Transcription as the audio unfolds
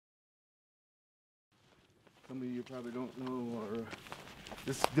some of you probably don't know, or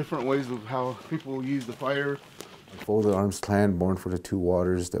just different ways of how people use the fire. Folded Arms clan, born for the two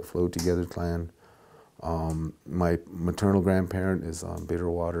waters that flow together clan. My maternal grandparent is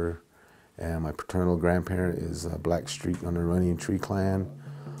Bitterwater, and my paternal grandparent is Blackstreet on the Running Tree clan.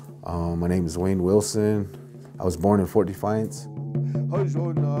 My name is Wayne Wilson. I was born in Fort Defiance.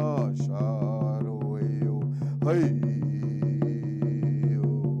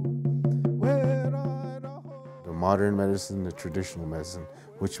 The modern medicine, the traditional medicine,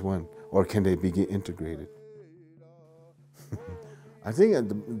 which one? Or can they be integrated? I think it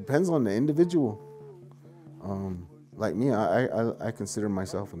depends on the individual. Like me, I consider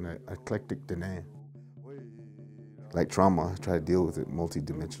myself an eclectic Diné. Like trauma, I try to deal with it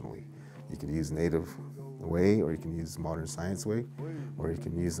multidimensionally. You can use native way, or you can use modern science way, or you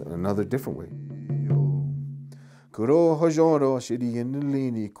can use another different way. Kuro hojoro shidi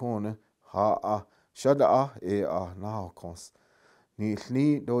yenilini kona ha a shada e a na kons ni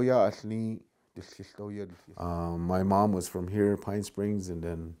hli doya hli. My mom was from here, Pine Springs, and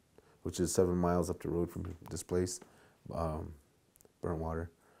then, which is 7 miles up the road from this place, Burntwater.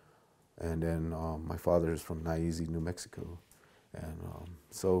 And then my father is from Naizi, New Mexico. And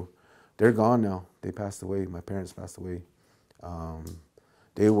so they're gone now. They passed away. My parents passed away.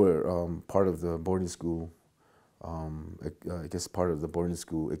 They were part of the boarding school, I guess part of the boarding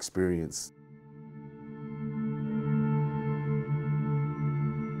school experience.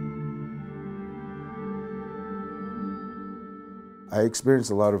 I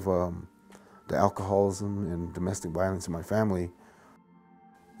experienced a lot of the alcoholism and domestic violence in my family.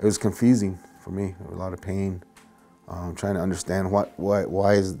 It was confusing for me. There was a lot of pain, trying to understand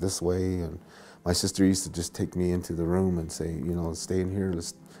why is it this way. And my sister used to just take me into the room and say, you know, stay in here.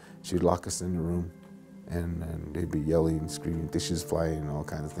 She'd lock us in the room, and they'd be yelling and screaming, dishes flying, and all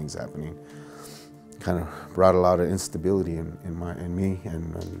kinds of things happening. Kind of brought a lot of instability in me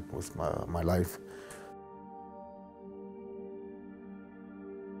and with my life.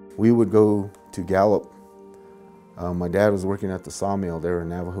 We would go to Gallup. My dad was working at the sawmill there in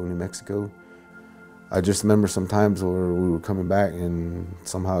Navajo, New Mexico. I just remember some times where we were coming back and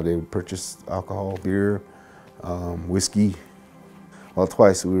somehow they would purchase alcohol, beer, whiskey. Well,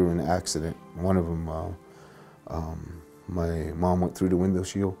 twice we were in an accident. One of them, my mom went through the window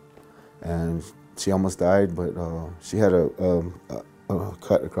shield and she almost died, but she had a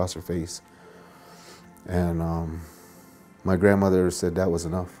cut across her face. And my grandmother said that was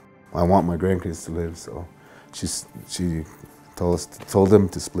enough. I want my grandkids to live, so she told them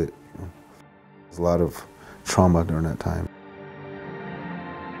to split. You know. There's a lot of trauma during that time.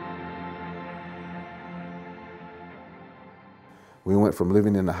 We went from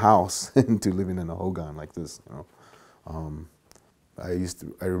living in a house to living in a hogan like this. You know, I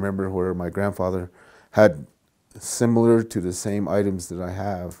remember where my grandfather had similar to the same items that I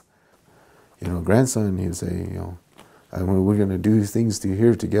have. You know, grandson, he'd say, you know, we're going to do things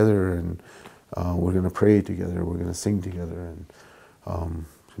here together, and we're going to pray together, we're going to sing together, and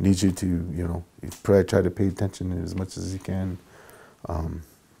need you to, you know, try to pay attention as much as you can,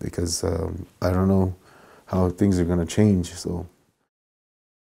 because I don't know how things are going to change. So.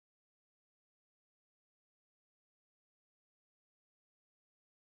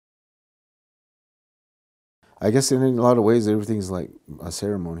 I guess in a lot of ways, everything's like a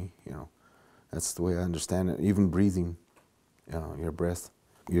ceremony, you know. That's the way I understand it. Even breathing, you know, your breath,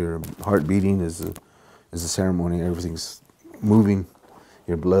 your heart beating is a ceremony. Everything's moving,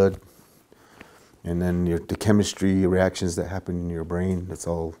 your blood, and then the chemistry reactions that happen in your brain. It's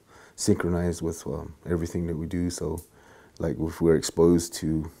all synchronized with everything that we do. So, like if we're exposed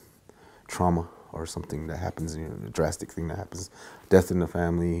to trauma or something that happens, you know, a drastic thing that happens, death in the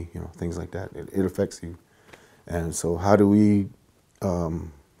family, you know, things like that, it affects you. And so, how do we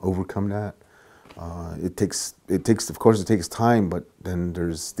overcome that? Of course, it takes time, but then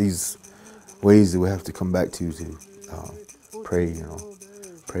there's these ways that we have to come back to pray, you know,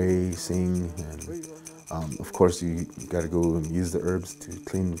 pray, sing, and of course, you got to go and use the herbs to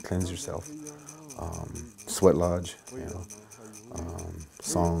cleanse yourself. Sweat lodge, you know,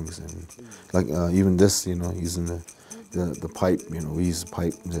 songs, and like even this, you know, using the pipe, you know, we use the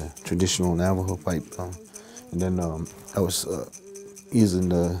pipe, the traditional Navajo pipe, and then I was using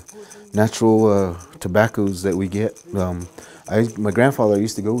the natural tobaccos that we get. My grandfather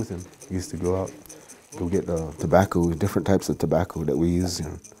used to go with him. He used to go out, go get tobacco, different types of tobacco that we use.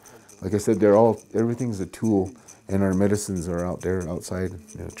 And like I said, everything's a tool, and our medicines are out there, outside,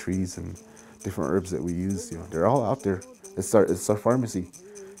 you know, trees and different herbs that we use. You know, they're all out there. It's our pharmacy,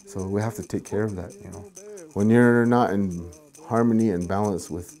 so we have to take care of that. You know, when you're not in harmony and balance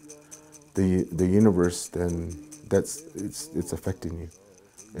with the universe, then it's affecting you.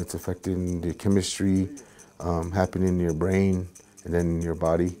 It's affecting the chemistry happening in your brain and then in your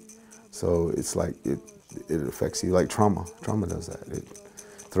body. So it's like it affects you like trauma. Trauma does that. It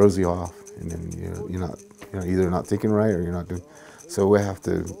throws you off, and then you're either not thinking right or you're not doing. So we have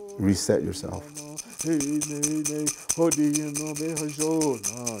to reset yourself. We are not how you know.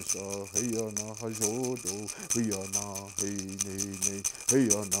 We are not how you know.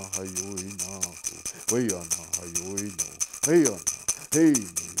 We are not hey,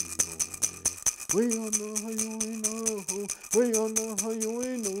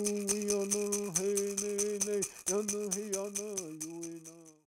 you